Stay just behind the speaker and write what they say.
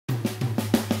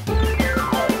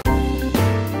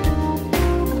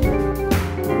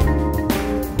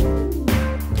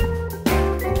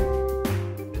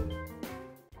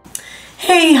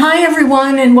Hi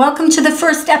everyone, and welcome to the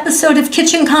first episode of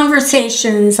Kitchen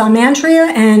Conversations. I'm Andrea,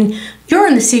 and you're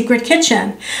in the secret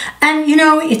kitchen. And you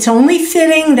know, it's only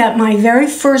fitting that my very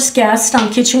first guest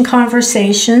on Kitchen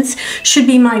Conversations should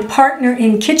be my partner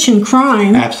in kitchen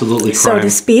crime. Absolutely crime. So to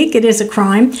speak, it is a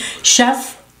crime.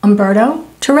 Chef Umberto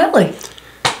Turelli.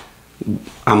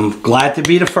 I'm glad to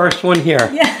be the first one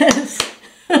here. Yes.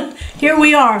 Here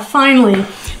we are, finally.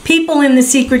 People in the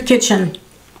secret kitchen.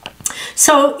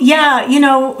 So, yeah, you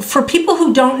know, for people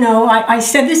who don't know, I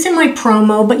said this in my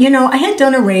promo, but, you know, I had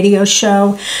done a radio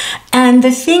show. And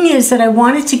the thing is that I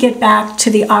wanted to get back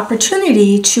to the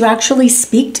opportunity to actually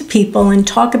speak to people and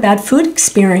talk about food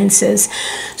experiences.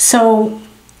 So,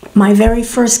 my very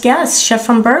first guest, Chef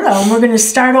Umberto, and we're going to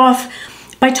start off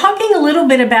by talking a little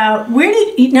bit about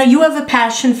you have a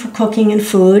passion for cooking and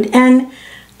food, and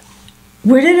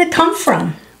where did it come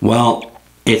from? Well,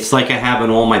 it's like I have in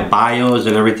all my bios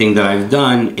and everything that I've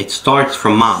done. It starts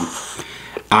from mom.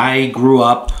 I grew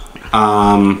up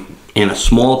in a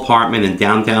small apartment in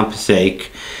downtown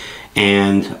Passaic,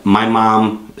 and my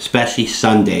mom, especially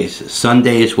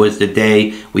Sundays was the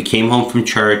day we came home from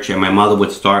church, and my mother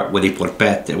would start with a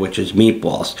porpette, which is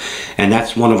meatballs. And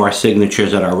that's one of our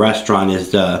signatures at our restaurant,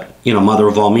 is the, you know, mother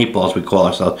of all meatballs, we call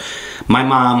ourselves. My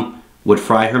mom would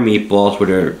fry her meatballs with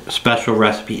her special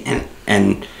recipe,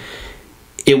 and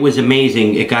it was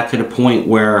amazing. It got to the point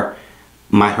where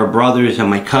her brothers and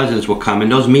my cousins would come,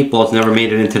 and those meatballs never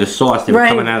made it into the sauce. They were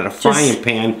coming out of the frying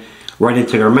pan right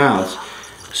into their mouths.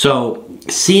 So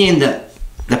seeing the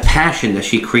passion that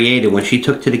she created when she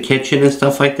took to the kitchen and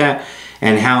stuff like that,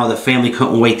 and how the family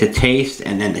couldn't wait to taste,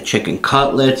 and then the chicken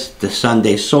cutlets, the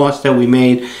Sunday sauce that we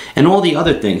made, and all the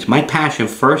other things. My passion,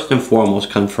 first and foremost,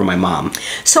 comes from my mom.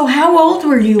 So how old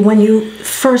were you when you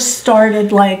first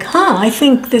started, like, I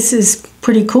think this is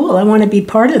pretty cool, I want to be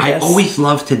part of this? I always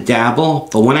loved to dabble,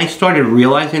 but when I started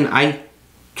realizing, I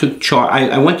took charge.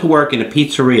 I went to work in a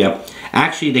pizzeria.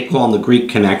 Actually, they call them the Greek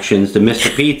Connections, the Mr.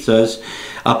 Pizzas,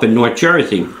 up in North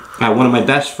Jersey. One of my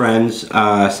best friends,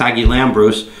 Sagi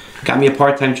Lambrus, got me a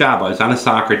part-time job. I was on a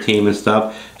soccer team and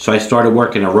stuff, so I started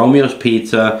working at Romeo's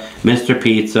Pizza, Mr.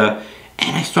 Pizza,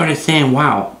 and I started saying,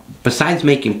 wow, besides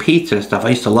making pizza and stuff, I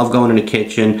used to love going in the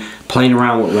kitchen, playing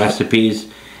around with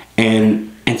recipes, and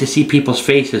to see people's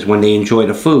faces when they enjoy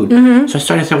the food. So I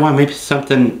started saying, wow, maybe it's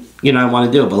something, you know, I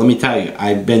want to do. But let me tell you,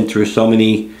 I've been through so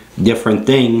many different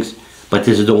things, but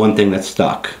this is the one thing that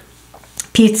stuck.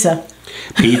 Pizza.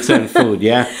 Pizza and food,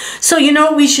 yeah. So, you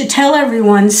know, we should tell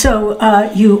everyone, so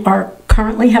you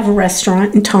currently have a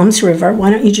restaurant in Toms River. Why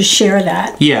don't you just share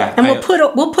that? Yeah. And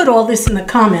we'll put all this in the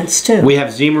comments, too. We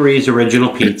have Z Marie's Original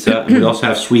Pizza, and we also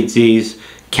have Sweet Z's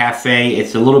Cafe.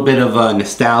 It's a little bit of a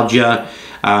nostalgia.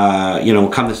 You know,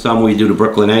 come to summer, we do the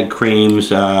Brooklyn egg creams.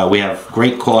 We have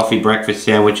great coffee, breakfast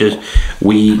sandwiches.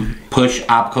 We push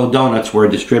Obco Donuts. We're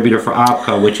a distributor for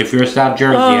Obco, which if you're a South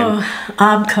Jerseyan,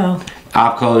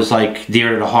 Obco is like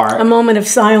dear to the heart. A moment of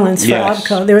silence for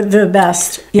Obco. They're the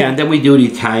best. Yeah, and then we do the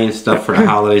Italian stuff for the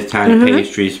holidays, Italian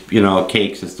pastries, you know,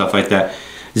 cakes and stuff like that.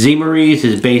 Z Marie's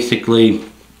is basically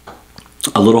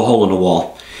a little hole in the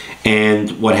wall.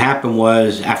 And what happened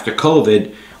was, after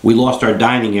COVID, we lost our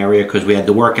dining area because we had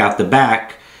to work out the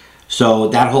back. So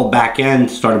that whole back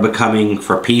end started becoming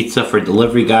for pizza, for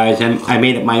delivery guys, and I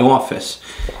made it my office.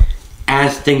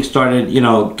 As things started, you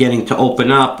know, getting to open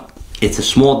up, it's a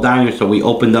small diner, so we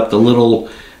opened up the little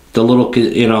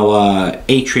you know,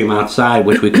 atrium outside,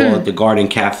 which we call it the Garden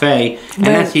Cafe, and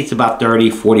that seats about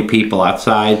 30, 40 people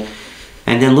outside.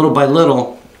 And then little by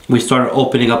little, we started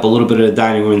opening up a little bit of the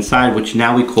dining room inside, which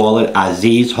now we call it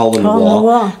Aziz's Hole in the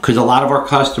Wall, because a lot of our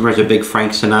customers are big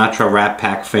Frank Sinatra Rat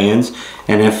Pack fans,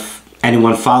 and if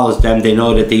anyone follows them, they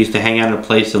know that they used to hang out in a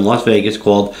place in Las Vegas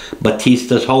called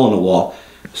Batista's Hole in the Wall.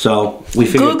 So we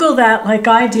figured, Google that like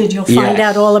I did, you'll find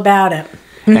out all about it.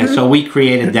 And so we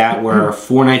created that, where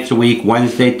 4 nights a week,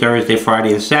 Wednesday, Thursday,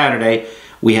 Friday, and Saturday,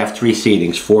 we have 3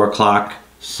 seatings: 4 o'clock,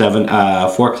 7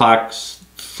 o'clock,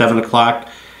 7 o'clock,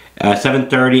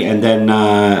 7:30, and then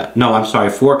no, I'm sorry,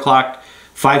 4 o'clock,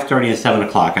 5:30, and 7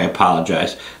 o'clock. I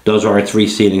apologize. Those are our 3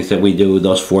 seatings that we do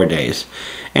those 4 days.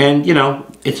 And you know,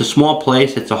 it's a small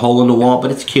place, it's a hole in the wall,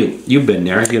 but it's cute. You've been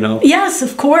there, you know. Yes,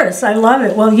 of course. I love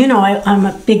it. Well, you know, I'm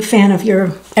a big fan of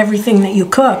everything that you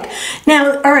cook.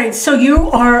 Now, all right, so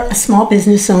you are a small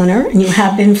business owner, and you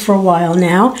have been for a while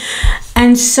now.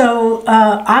 And so,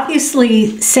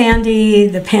 obviously, Sandy,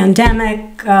 the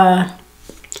pandemic,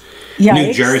 Yikes.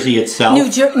 New Jersey itself.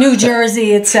 New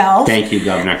Jersey itself. Thank you,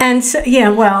 Governor. And so, yeah,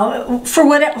 well, for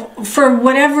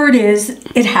whatever it is,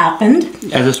 it happened.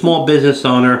 As a small business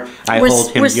owner, I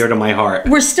hold him dear to my heart.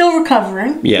 We're still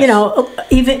recovering. Yes. You know,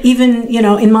 even you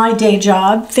know, in my day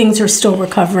job, things are still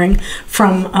recovering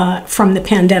from the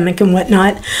pandemic and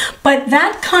whatnot. But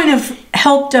that kind of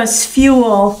helped us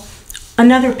fuel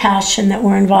another passion that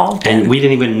we're involved in. And we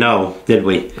didn't even know, did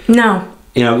we? No.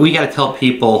 You know, we got to tell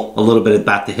people a little bit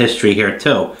about the history here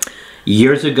too.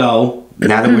 Years ago,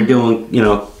 now that we're doing, you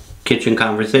know, kitchen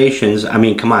conversations, I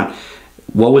mean, come on.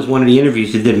 What was one of the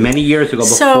interviews you did many years ago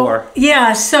before?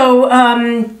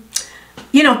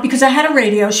 You know, because I had a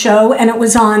radio show and it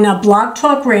was on Blog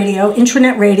Talk Radio,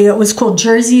 internet radio. It was called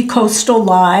Jersey Coastal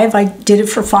Live. I did it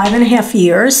for 5.5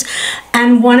 years.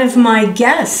 And one of my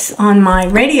guests on my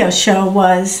radio show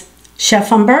was Chef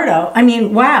Umberto. I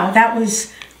mean, wow, that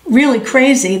was really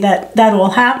crazy that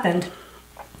all happened.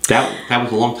 That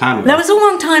was a long time ago. That was a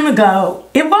long time ago.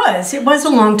 It was a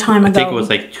long time ago. I think it was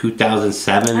like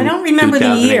 2007. I don't remember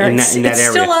the year. It's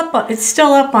area.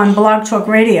 Still up on Blog Talk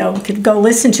Radio. You could go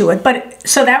listen to it. But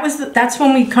so that's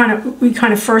when we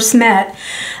kind of first met,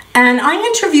 and I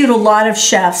interviewed a lot of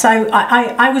chefs.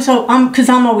 Because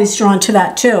I'm always drawn to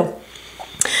that too.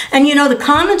 And you know, the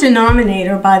common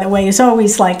denominator, by the way, is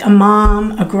always like a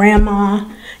mom, a grandma,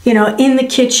 you know, in the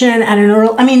kitchen at an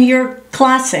early. I mean, your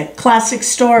classic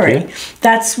story. Yeah.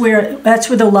 That's where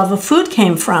the love of food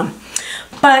came from.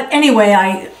 But anyway,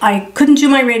 I couldn't do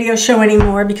my radio show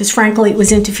anymore because, frankly, it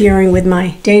was interfering with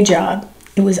my day job.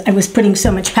 I was putting so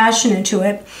much passion into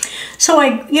it. So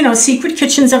Secret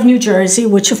Kitchens of New Jersey,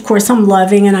 which of course I'm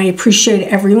loving, and I appreciate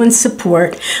everyone's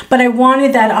support. But I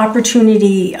wanted that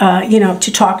opportunity,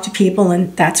 to talk to people,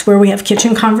 and that's where we have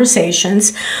kitchen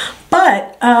conversations.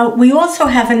 But we also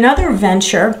have another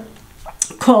venture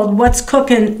called What's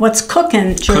Cookin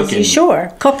Jersey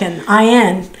Shore. Cookin,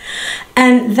 I-N.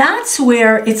 And that's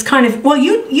where it's kind of, well,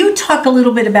 you talk a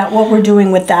little bit about what we're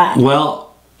doing with that.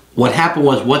 Well, what happened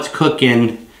was What's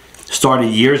Cookin' started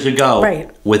years ago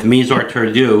with Andrea Tarr,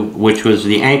 which was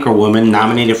the anchor woman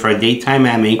nominated for a Daytime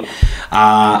Emmy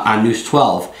on News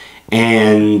 12.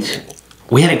 And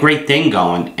we had a great thing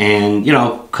going. And, you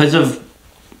know, because of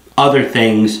other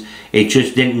things, it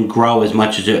just didn't grow as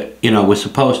much as it, was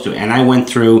supposed to. And I went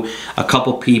through a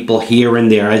couple people here and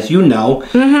there, as you know,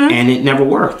 and it never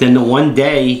worked. Then the one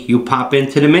day you pop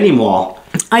into the mini mall.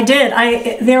 I did.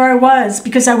 There I was,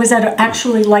 because I was at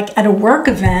a work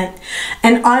event,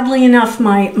 and oddly enough,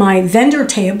 my vendor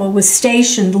table was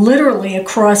stationed literally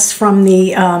across from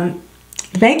the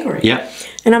bakery. Yeah.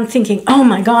 And I'm thinking, oh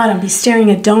my God, I'll be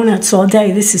staring at donuts all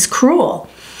day. This is cruel.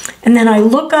 And then I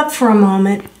look up for a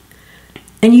moment,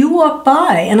 and you walk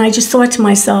by, and I just thought to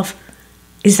myself,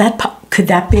 could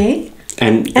that be?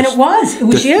 And it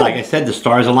was you. Like I said, the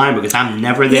stars align because I'm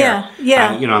never there.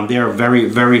 Yeah. I'm there very,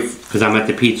 very, because I'm at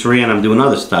the pizzeria and I'm doing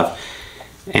other stuff.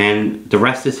 And the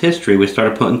rest is history. We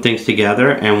started putting things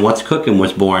together, and What's Cookin'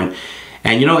 was born.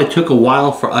 And it took a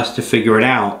while for us to figure it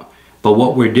out, but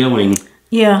what we're doing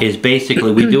is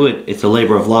basically, we do it, it's a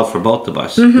labor of love for both of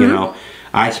us.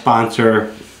 I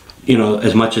sponsor,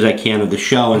 as much as I can of the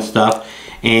show and stuff,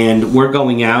 and we're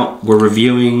going out, we're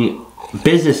reviewing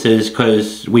businesses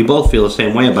because we both feel the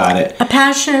same way about it. A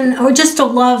passion or just a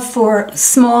love for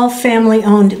small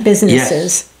family-owned businesses.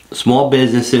 Yes, small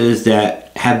businesses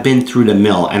that have been through the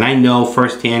mill. And I know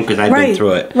firsthand because I've been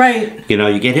through it. Right.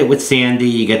 You get hit with Sandy,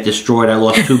 you get destroyed. I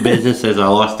lost 2 businesses, I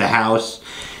lost a house.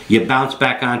 You bounce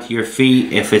back onto your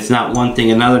feet. If it's not one thing,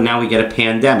 another, now we get a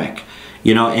pandemic.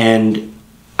 And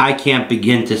I can't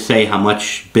begin to say how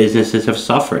much businesses have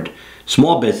suffered.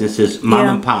 Small businesses, mom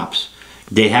and pops.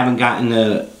 They haven't gotten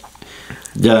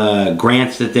the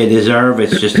grants that they deserve.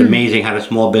 It's just amazing how the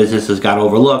small businesses got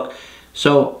overlooked.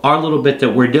 So our little bit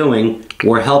that we're doing,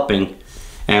 we're helping,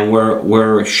 and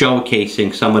we're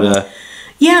showcasing some of the...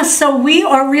 Yeah, so we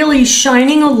are really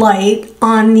shining a light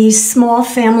on these small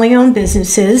family-owned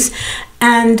businesses,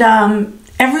 and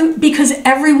because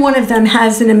every one of them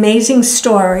has an amazing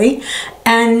story,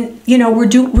 and we're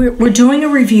doing a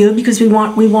review because we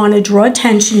want to draw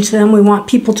attention to them. We want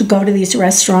people to go to these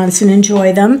restaurants and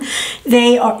enjoy them.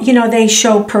 They are, they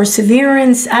show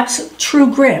perseverance,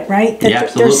 true grit, right?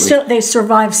 Absolutely. They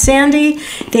survived Sandy,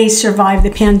 they survived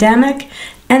the pandemic.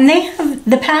 And they have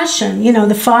the passion,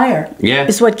 the fire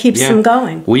is what keeps them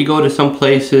going. We go to some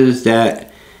places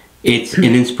that it's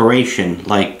an inspiration.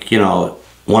 Like,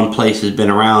 one place has been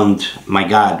around, my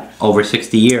God, over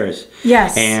 60 years.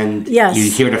 Yes. And you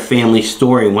hear the family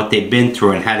story and what they've been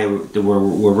through and how they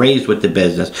were raised with the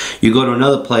business. You go to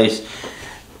another place,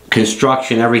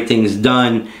 construction, everything's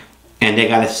done. and they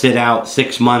got to sit out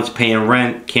 6 months paying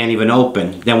rent, can't even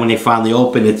open. Then when they finally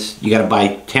open, you got to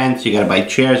buy tents, you got to buy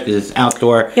chairs because it's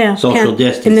outdoor, social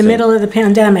distancing. In the middle of the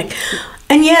pandemic.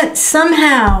 And yet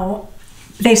somehow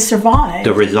they survived.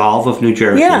 The resolve of New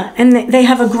Jersey. Yeah, and they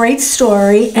have a great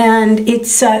story, and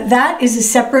it's that is a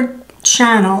separate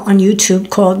channel on YouTube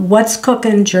called What's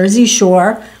Cookin Jersey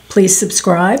Shore. Please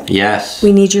subscribe. Yes.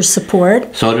 We need your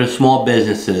support. So do small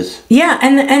businesses. Yeah,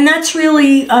 and that's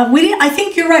really I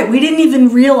think you're right. We didn't even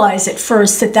realize at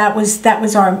first that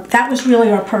was really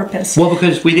our purpose. Well,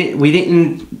 because we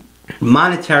didn't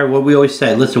monetary. What we always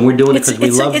say. Listen, we're doing it because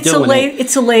we love doing it.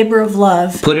 It's a labor of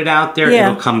love. Put it out there,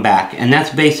 it'll come back, and that's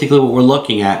basically what we're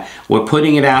looking at. We're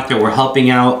putting it out there. We're helping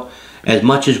out as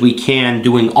much as we can,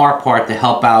 doing our part to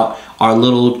help out our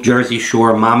little Jersey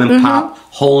Shore mom and pop,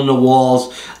 hole in the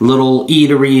walls, little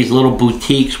eateries, little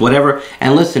boutiques, whatever.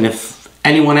 And listen, if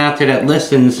anyone out there that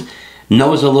listens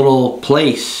knows a little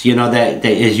place, that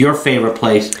is your favorite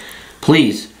place,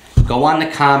 please go on the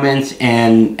comments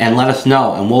and let us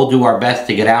know, and we'll do our best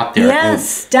to get out there.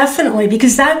 Yes, definitely,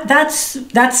 because that's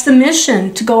the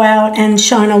mission, to go out and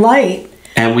shine a light.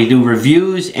 And we do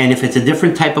reviews, and if it's a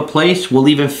different type of place, we'll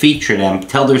even feature them,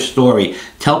 tell their story,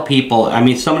 tell people. I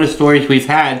mean, some of the stories we've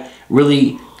had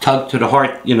really tug to the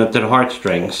heart, to the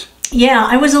heartstrings. Yeah,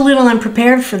 I was a little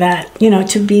unprepared for that,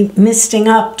 to be misting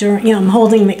up during, I'm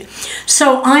holding me.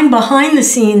 So I'm behind the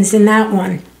scenes in that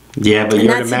one. Yeah, but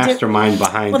you're the mastermind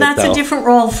behind it, though. Well, that's a different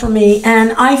role for me,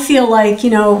 and I feel like,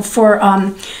 for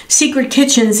Secret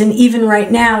Kitchens, and even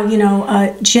right now,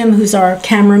 Jim, who's our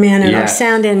cameraman and our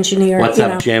sound engineer. What's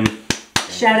up, Jim?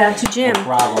 Shout out to Jim.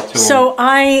 Bravo to him. So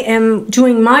I am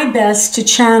doing my best to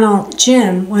channel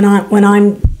Jim when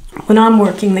I'm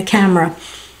working the camera.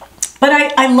 But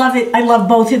I love it. I love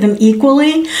both of them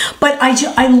equally. But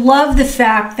I love the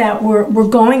fact that we're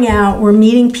going out, we're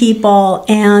meeting people,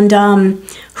 and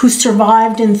who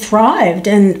survived and thrived.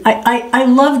 And I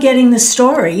love getting the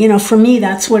story. For me,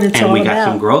 that's what it's all about. And we got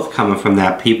some growth coming from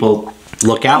that. People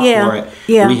look out for it.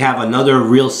 Yeah. We have another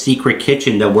real secret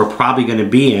kitchen that we're probably going to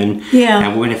be in. Yeah.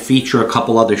 And we're going to feature a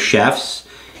couple other chefs.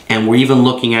 And we're even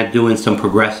looking at doing some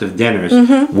progressive dinners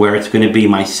where it's going to be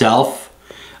myself,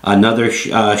 another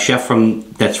chef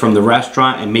that's from the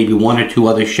restaurant, and maybe one or two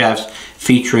other chefs,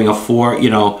 featuring a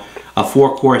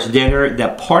four-course dinner.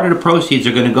 That part of the proceeds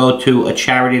are going to go to a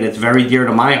charity that's very dear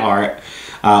to my heart,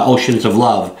 Oceans of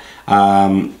Love.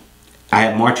 I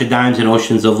have March of Dimes and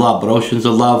Oceans of Love, but Oceans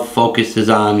of Love focuses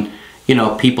on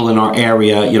people in our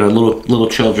area, little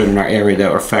children in our area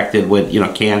that are affected with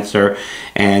cancer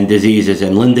and diseases.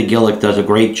 And Linda Gillick does a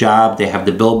great job. They have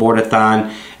the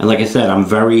Billboard-a-thon, and like I said, I'm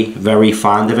very, very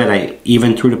fond of it.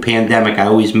 Even through the pandemic, I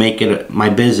always make it my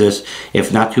business.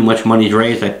 If not too much money's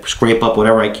raised, I scrape up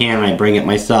whatever I can and I bring it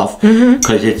myself,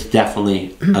 because it's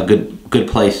definitely a good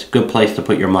place to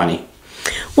put your money.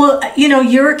 Well,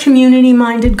 you're a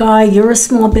community-minded guy. You're a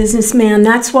small businessman.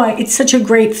 That's why it's such a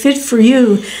great fit for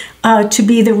you to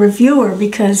be the reviewer,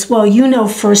 because, well, you know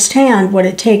firsthand what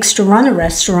it takes to run a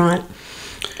restaurant.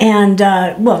 And,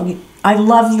 well,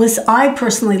 I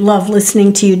personally love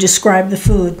listening to you describe the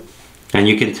food. And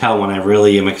you can tell when I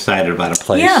really am excited about a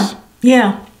place.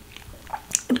 Yeah.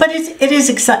 But it's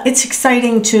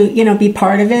exciting to be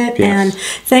part of it, and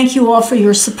thank you all for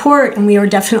your support. And we are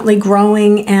definitely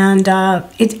growing, and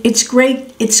it's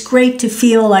great. It's great to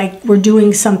feel like we're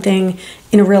doing something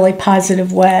in a really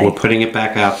positive way. We're putting it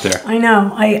back out there. I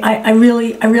know. I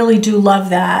really do love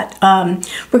that.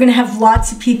 We're going to have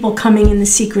lots of people coming in the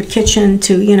Secret Kitchen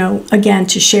to again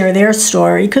to share their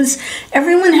story, because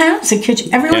everyone has a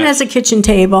kitchen. Everyone has a kitchen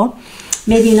table,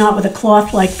 maybe not with a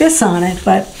cloth like this on it,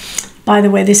 but. By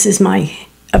the way, this is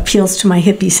appeals to my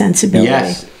hippie sensibility.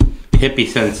 Yes, hippie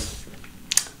sense.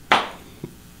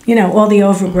 All the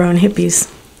overgrown hippies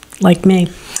like me.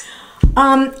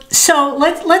 So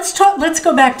let's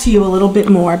go back to you a little bit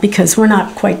more, because we're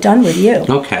not quite done with you.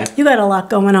 Okay. You got a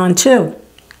lot going on too.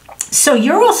 So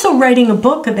you're also writing a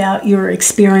book about your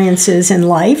experiences in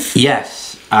life.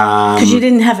 Yes. Because you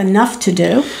didn't have enough to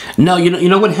do. No, you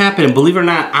know what happened? And believe it or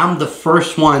not, I'm the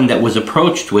first one that was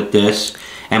approached with this.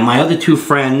 And my other two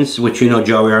friends, which Joey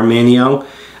Arminio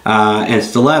and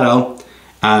Stiletto,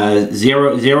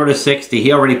 0 to 60,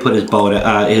 he already put his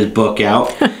book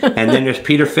out. And then there's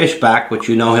Peter Fishback, which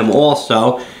him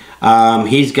also.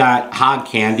 He's got Hog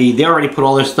Candy. They already put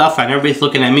all their stuff on. Everybody's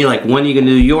looking at me like, when are you going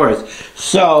to do yours?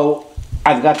 So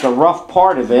I've got the rough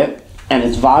part of it, and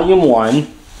it's volume 1.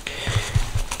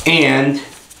 And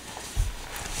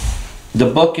the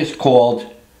book is called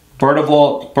Bird of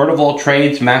All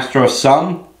Trades, Master of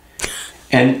Some.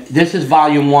 And this is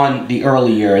volume 1, the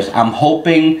early years. I'm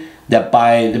hoping that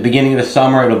by the beginning of the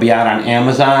summer it'll be out on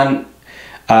Amazon.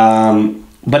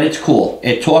 But it's cool.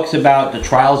 It talks about the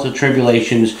trials and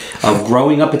tribulations of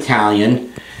growing up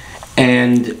Italian,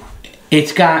 and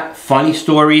it's got funny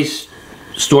stories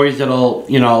that'll,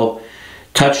 you know,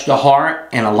 touch the heart,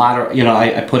 and a lot of, you know,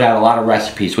 I put out a lot of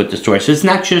recipes with the story. So it's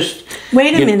not just...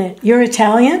 Wait a minute, you're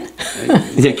Italian?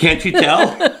 Can't you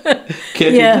tell?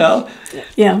 Can't you tell?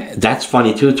 Yeah. That's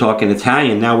funny too, talking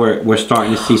Italian. Now we're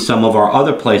starting to see some of our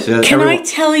other places. Can I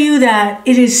tell you that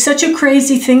it is such a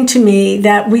crazy thing to me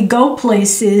that we go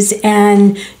places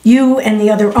and you and the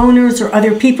other owners or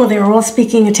other people, they're all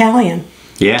speaking Italian.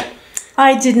 Yeah.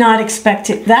 I did not expect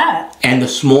that. And the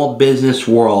small business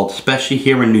world, especially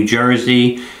here in New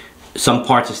Jersey, some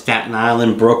parts of Staten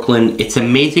Island, Brooklyn, it's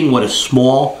amazing what a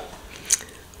small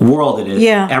world it is.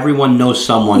 Yeah. Everyone knows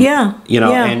someone. Yeah. You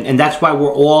know, Yeah. and that's why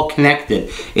we're all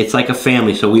connected. It's like a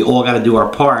family, so we all got to do our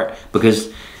part, because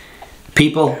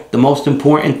people, the most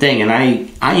important thing, and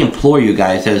I implore you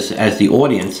guys as the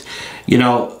audience, you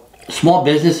know, small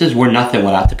businesses, we're nothing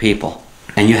without the people.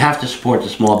 And you have to support the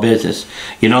small business.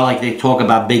 You know, like they talk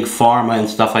about big pharma and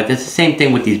stuff like this. It's the same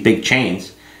thing with these big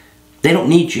chains. They don't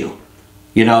need you.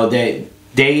 You know,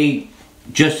 they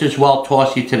just as well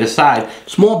toss you to the side.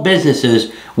 Small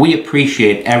businesses, we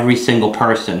appreciate every single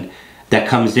person that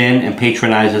comes in and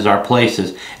patronizes our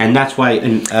places. And that's why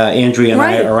Andrea and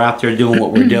I are out there doing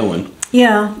what we're doing.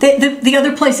 Yeah, the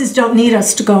other places don't need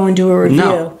us to go and do a review.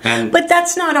 No, but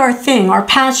that's not our thing. Our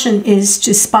passion is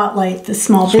to spotlight the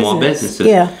small businesses.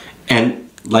 Yeah. And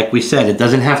like we said, it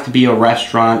doesn't have to be a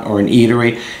restaurant or an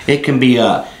eatery. It can be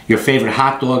your favorite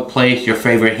hot dog place, your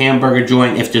favorite hamburger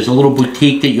joint. If there's a little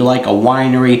boutique that you like, a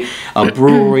winery, a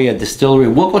brewery, a distillery,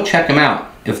 we'll go check them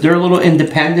out. If they're a little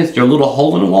independent, they're a little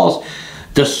hole in the walls,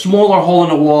 the smaller hole in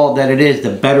the wall that it is, the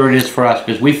better it is for us,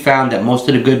 because we found that most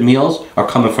of the good meals are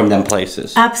coming from them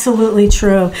places. Absolutely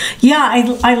true. Yeah,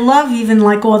 I love even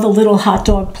like all the little hot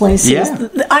dog places. Yeah.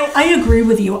 I agree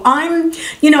with you.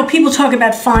 You know, people talk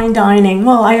about fine dining.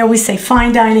 Well, I always say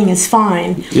fine dining is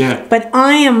fine. Yeah. But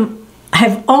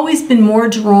have always been more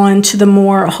drawn to the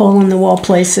more hole in the wall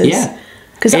places. Yeah.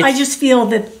 Because I just feel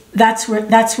that that's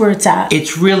where it's at.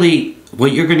 It's really...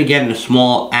 what you're going to get in a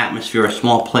small atmosphere, a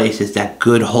small place, is that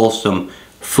good, wholesome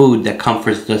food that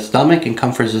comforts the stomach and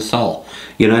comforts the soul.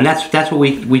 You know, and that's what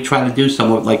we try to do.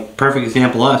 Somewhat like perfect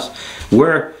example, us.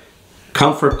 We're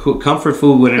comfort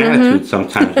food with an attitude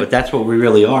sometimes, but that's what we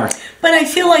really are. But I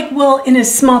feel like, well, in a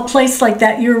small place like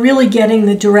that, you're really getting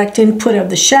the direct input of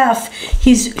the chef.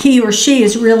 He or she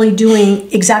is really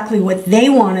doing exactly what they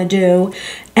want to do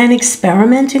and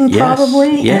experimenting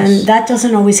probably. Yes. And that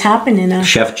doesn't always happen in a...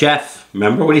 Chef Jeff.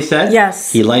 Remember what he said?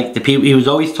 Yes. He liked the people. He was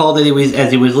always told that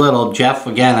as he was little, Jeff,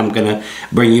 again, I'm going to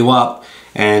bring you up.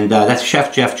 And that's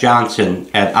Chef Jeff Johnson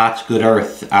at Ott's Good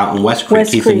Earth out in West Creek.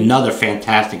 He's another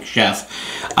fantastic chef.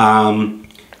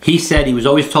 He said he was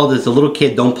always told as a little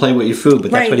kid, don't play with your food,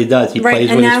 but that's what he does. He plays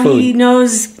with his food. And now he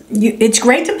knows it's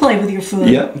great to play with your food.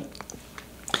 Yep.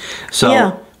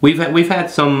 So we've had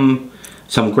some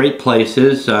great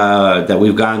places that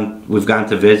we've gone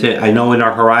to visit. I know in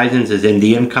our horizons is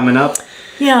Indian coming up.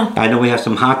 Yeah. I know we have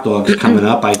some hot dogs coming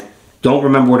up. I don't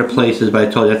remember where the place is, but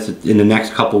I told you that's in the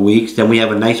next couple weeks. Then we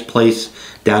have a nice place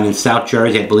down in South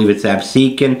Jersey. I believe it's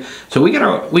Absecon. So we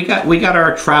got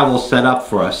our travel set up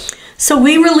for us. So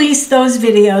we release those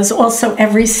videos also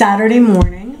every Saturday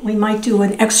morning. We might do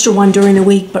an extra one during the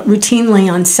week, but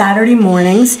routinely on Saturday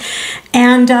mornings.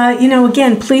 And, you know,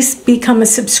 again, please become a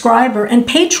subscriber and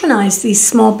patronize these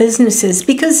small businesses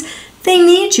because they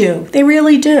need you. They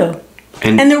really do.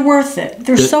 And they're worth it.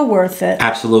 They're so worth it.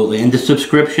 Absolutely. And the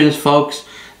subscriptions, folks,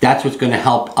 that's what's going to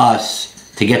help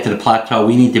us to get to the plateau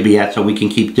we need to be at so we can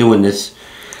keep doing this.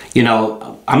 You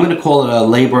know, I'm going to call it a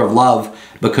labor of love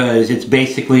because it's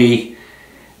basically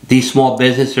these small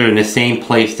businesses are in the same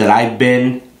place that I've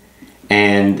been.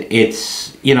 And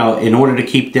it's, you know, in order to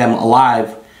keep them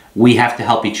alive, we have to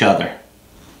help each other.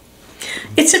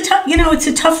 It's a tough, you know, it's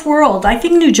a tough world. I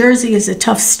think New Jersey is a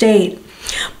tough state.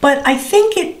 But I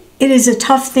think it is a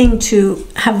tough thing to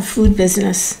have a food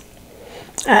business.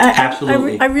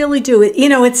 Absolutely. I really do. You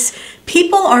know, it's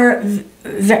people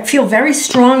feel very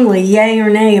strongly, yay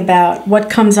or nay, about what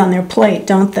comes on their plate,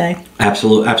 don't they?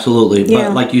 Absolutely. Yeah.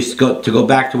 But like to go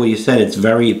back to what you said, it's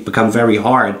become very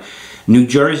hard. New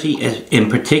Jersey, in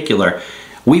particular,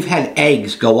 we've had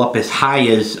eggs go up as high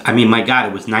as, I mean, my God,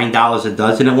 it was $9 a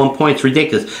dozen at one point. It's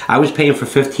ridiculous. I was paying for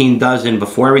 15 dozen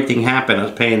before everything happened. I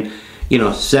was paying, you know,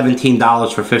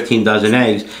 $17 for 15 dozen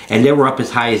eggs, and they were up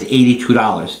as high as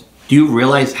 $82. Do you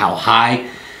realize how high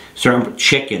certain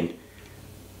chicken,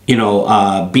 you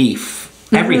know,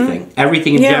 beef,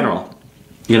 everything in general.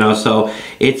 You know, so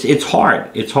it's hard.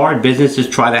 It's hard. Businesses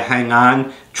try to hang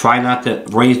on, try not to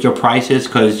raise their prices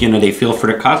because, you know, they feel for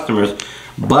the customers.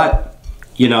 But,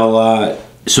 you know,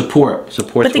 support.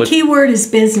 But the key word is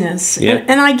business. Yeah.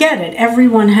 And I get it.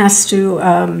 Everyone has to,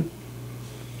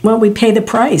 well, we pay the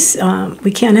price.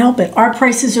 We can't help it. Our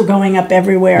prices are going up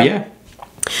everywhere. Yeah.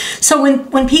 So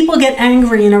when people get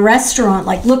angry in a restaurant,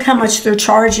 like, look how much they're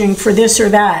charging for this or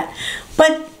that.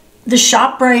 But the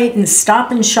ShopRite and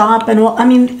Stop and Shop and all, I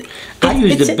mean, I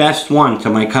use the best one to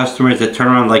my customers that turn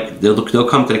around, like, they'll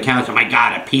come to the counter. Oh my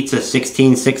God, a pizza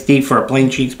 $16.60 for a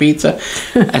plain cheese pizza.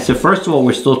 I said, first of all,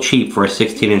 we're still cheap for a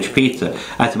 16-inch pizza.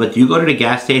 I said, but do you go to the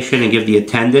gas station and give the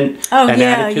attendant an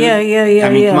attitude? Yeah.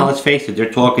 I mean, come on, let's face it.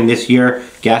 They're talking this year.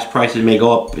 Gas prices may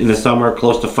go up in the summer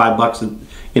close to $5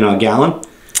 a gallon.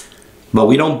 But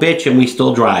we don't bitch and we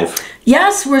still drive.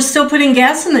 Yes, we're still putting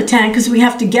gas in the tank because we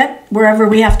have to get wherever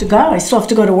we have to go. I still have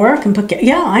to go to work and put gas.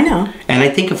 Yeah, I know. And I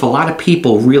think if a lot of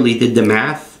people really did the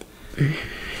math,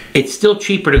 it's still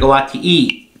cheaper to go out to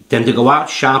eat than to go out,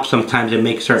 shop sometimes, and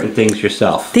make certain things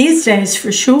yourself. These days,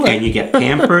 for sure. And you get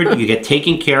pampered, you get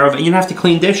taken care of, and you don't have to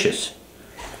clean dishes.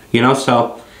 You know,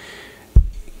 so.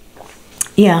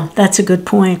 Yeah, that's a good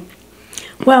point.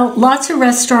 Well, lots of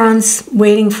restaurants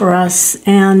waiting for us,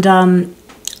 and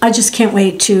I just can't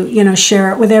wait to, you know,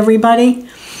 share it with everybody.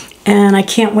 And I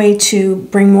can't wait to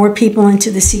bring more people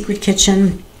into the Secret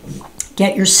Kitchen,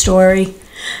 get your story.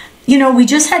 You know, we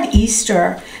just had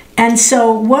Easter, and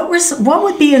so what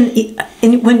would be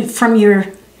from your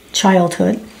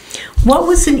childhood? What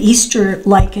was an Easter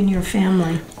like in your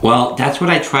family? Well, that's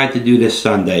what I tried to do this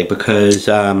Sunday because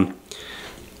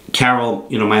Carol,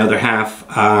 you know, my other half.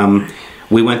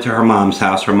 We went to her mom's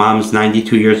house. Her mom's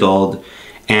 92 years old.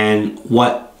 And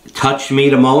what touched me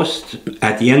the most,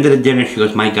 at the end of the dinner, she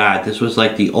goes, my God, this was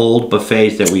like the old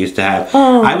buffets that we used to have.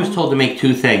 Oh. I was told to make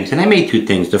 2 things. And I made 2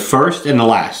 things, the first and the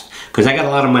last. Because I got a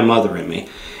lot of my mother in me.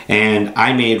 And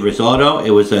I made risotto.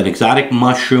 It was an exotic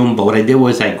mushroom. But what I did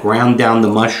was I ground down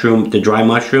the dry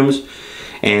mushrooms.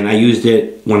 And I used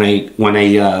it when I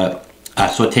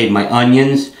sauteed my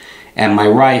onions and my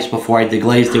rice before I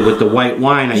deglazed it with the white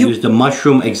wine. I used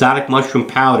the exotic mushroom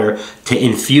powder to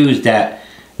infuse that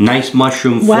nice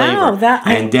mushroom flavor.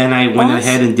 And then I went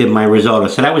ahead and did my risotto.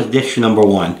 So that was dish number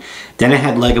 1. Then I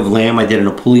had leg of lamb. I did an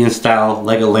Apulian style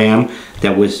leg of lamb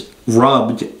that was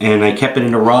rubbed, and I kept it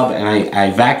in a rub, and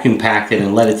I vacuum packed it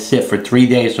and let it sit for 3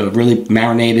 days so it really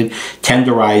marinated,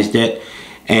 tenderized it,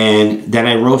 and then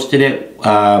I roasted it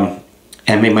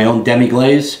and made my own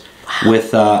demi-glaze.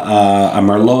 With a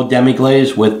Merlot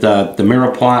demi-glaze with the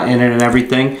mirepoix in it and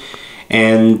everything.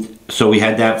 And so we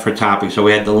had that for topping. So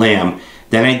we had the lamb.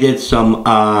 Then I did some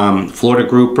Florida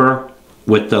grouper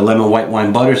with the lemon white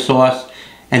wine butter sauce.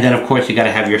 And then, of course, you got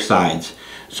to have your sides.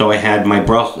 So I had my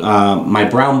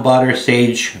brown butter,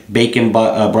 sage, bacon,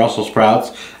 Brussels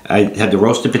sprouts. I had the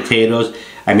roasted potatoes.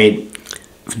 I made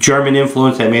German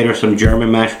influence. I made her some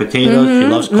German mashed potatoes. She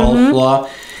loves coleslaw.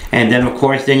 And then, of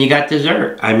course, then you got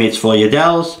dessert. I made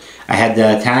sfogliatelles. I had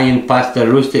the Italian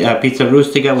pizza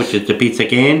rustica, which is the pizza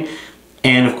cane.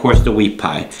 And, of course, the wheat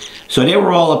pie. So they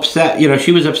were all upset. You know,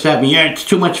 she was upset at me. Yeah, it's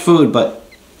too much food. But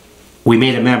we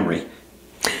made a memory.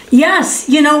 Yes,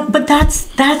 you know, but that's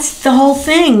the whole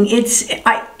thing. It's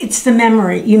the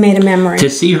memory. You made a memory. To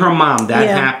see her mom that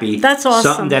happy. That's awesome.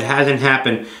 Something that hasn't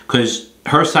happened because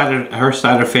her side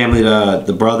of family,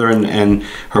 the brother and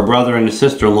her brother and the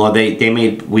sister-in-law,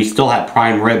 we still had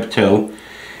prime rib too,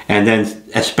 and then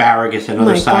asparagus and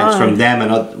other sides from them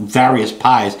and various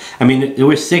pies. I mean, there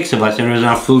were 6 of us and there was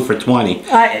enough food for 20.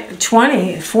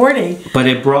 20, 40. But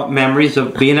it brought memories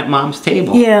of being at mom's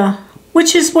table. Yeah,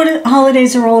 which is what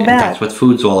holidays are all about. And that's what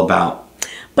food's all about.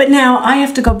 But now I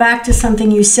have to go back to something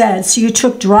you said. So you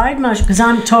took dried mushrooms, because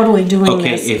I'm totally doing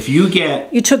this. Okay, if you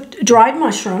took dried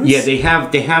mushrooms. Yeah, they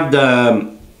have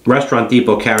the Restaurant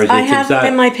Depot carries. I have them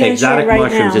in my pantry exotic right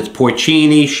mushrooms. now. It's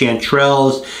porcini,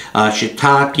 chanterelles,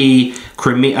 shiitake,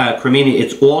 cremini.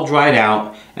 It's all dried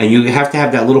out, and you have to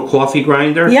have that little coffee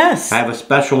grinder. Yes. I have a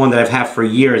special one that I've had for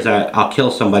years. I'll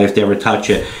kill somebody if they ever touch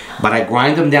it. But I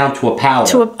grind them down to a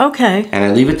powder. Okay. And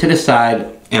I leave it to the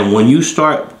side. And when you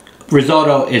start,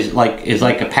 risotto is like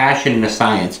a passion and a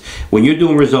science. When you're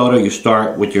doing risotto, you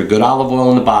start with your good olive oil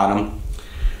in the bottom.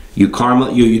 You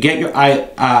get your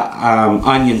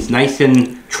onions nice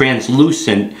and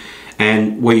translucent,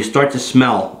 and where you start to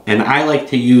smell. And I like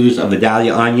to use a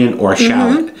Vidalia onion or a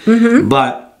shallot.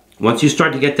 But once you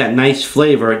start to get that nice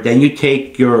flavor, then you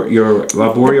take your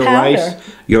arborio rice,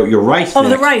 your rice. Oh,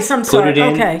 the rice. I'm sorry. Put it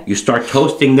in. Okay. You start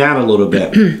toasting that a little bit.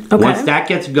 Okay. Once that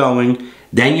gets going,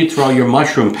 then you throw your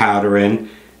mushroom powder in.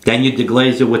 Then you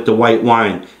deglaze it with the white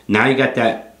wine. Now you got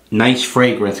that nice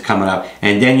fragrance coming up.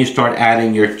 And then you start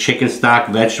adding your chicken stock,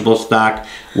 vegetable stock,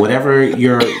 whatever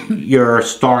your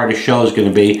star of the show is going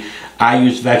to be. I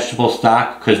use vegetable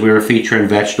stock because we were featuring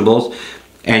vegetables.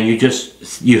 And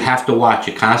you have to watch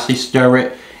it. Constantly stir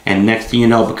it. And next thing you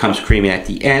know, it becomes creamy. At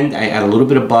the end, I add a little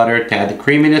bit of butter to add the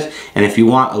creaminess. And if you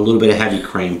want, a little bit of heavy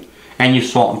cream. And you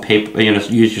salt and pepper,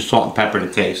 use your salt and pepper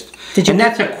to taste. And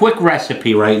that's a quick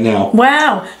recipe right now.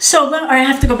 Wow. So I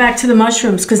have to go back to the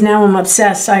mushrooms because now I'm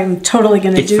obsessed. I'm totally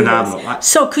going to do phenomenal. This.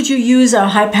 So could you use a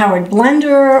high-powered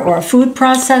blender or a food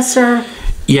processor?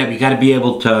 Yeah, but you got to be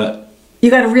able to...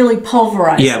 You got to really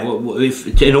pulverize. Yeah, well,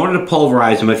 in order to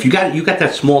pulverize them, if you got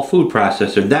that small food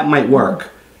processor, that might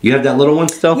work. You have that little one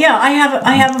still? Yeah, I have.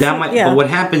 But what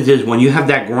happens is when you have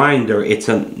that grinder, it's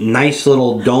a nice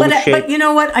little dome shape. But you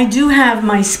know what? I do have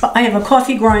I have a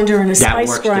coffee grinder and a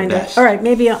spice grinder. The best. All right,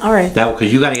 maybe. All right.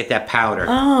 Because you got to get that powder.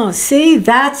 Oh, see,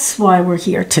 that's why we're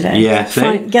here today. Yeah,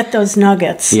 see? Get those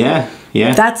nuggets. Yeah.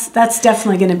 Yeah. That's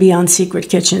definitely going to be on Secret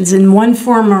Kitchens in one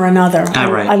form or another.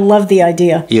 All right. I love the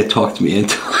idea. You talked me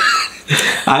into it.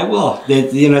 I will.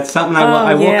 It's something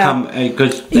I will come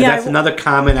because that's another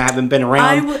comment. I haven't been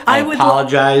around. I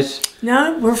apologize.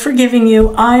 No, we're forgiving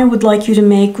you. I would like you to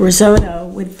make risotto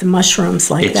with the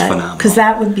mushrooms like that. It's phenomenal. Because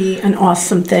that would be an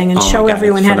awesome thing and show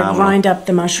everyone how to grind up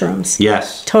the mushrooms.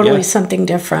 Yes. Totally something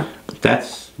different.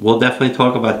 We'll definitely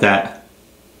talk about that.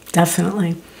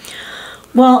 Definitely.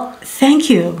 Well, thank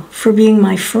you for being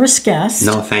my first guest.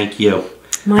 No, thank you.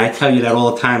 I tell you that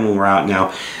all the time when we're out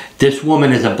now. This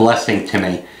woman is a blessing to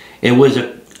me. It was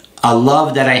a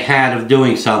love that I had of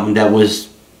doing something that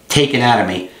was taken out of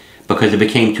me because it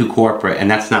became too corporate, and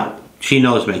that's not, she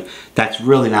knows me, that's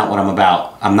really not what I'm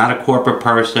about. I'm not a corporate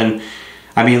person.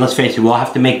 I mean, let's face it, we all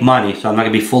have to make money, so I'm not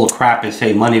going to be full of crap and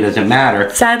say money doesn't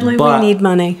matter. Sadly, we need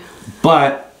money.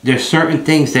 But there's certain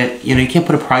things that, you can't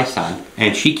put a price on.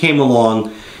 And she came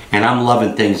along, and I'm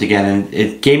loving things again, and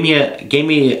it gave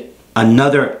me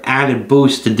another added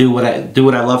boost to do what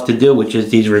I love to do, which is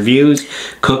these reviews,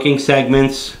 cooking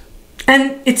segments.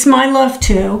 And it's my love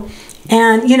too.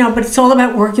 And but it's all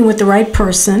about working with the right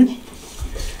person.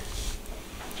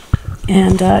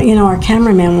 And our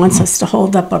cameraman wants us to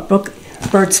hold up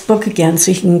Bert's book again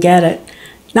so he can get it.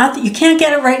 Not that you can't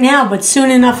get it right now, but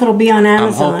soon enough it'll be on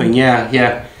Amazon. I'm hoping,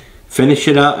 yeah. Finish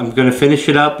it up. I'm going to finish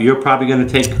it up. You're probably going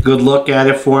to take a good look at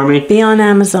it for me. Be on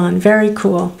Amazon. Very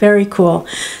cool. Very cool.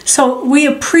 So we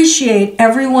appreciate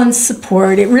everyone's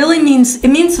support. It really means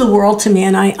the world to me,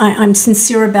 and I'm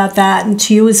sincere about that, and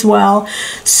to you as well.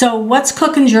 So what's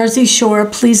Cookin Jersey Shore?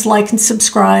 Please like and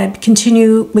subscribe.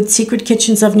 Continue with Secret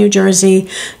Kitchens of New Jersey.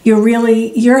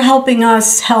 You're helping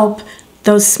us help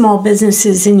those small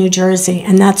businesses in New Jersey,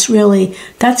 and that's where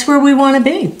we want to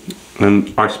be.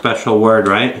 And our special word,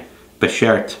 right?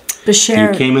 Beshert.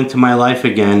 Beshert. You came into my life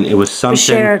again. It was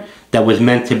something that was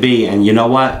meant to be. And you know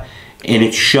what? And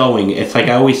it's showing. It's like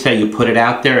I always say, you put it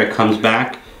out there, it comes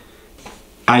back.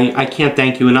 I can't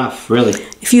thank you enough, really.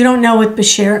 If you don't know what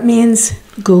Beshert means,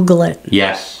 Google it.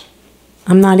 Yes.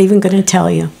 I'm not even going to tell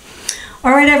you.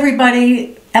 All right,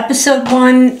 everybody. Episode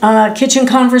 1, Kitchen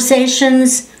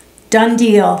Conversations, done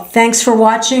deal. Thanks for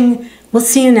watching. We'll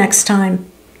see you next time.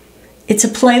 It's a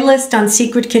playlist on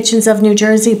Secret Kitchens of New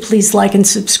Jersey. Please like and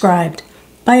subscribe.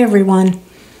 Bye, everyone.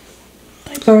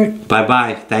 Bye, Bert.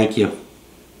 Bye-bye. Thank you.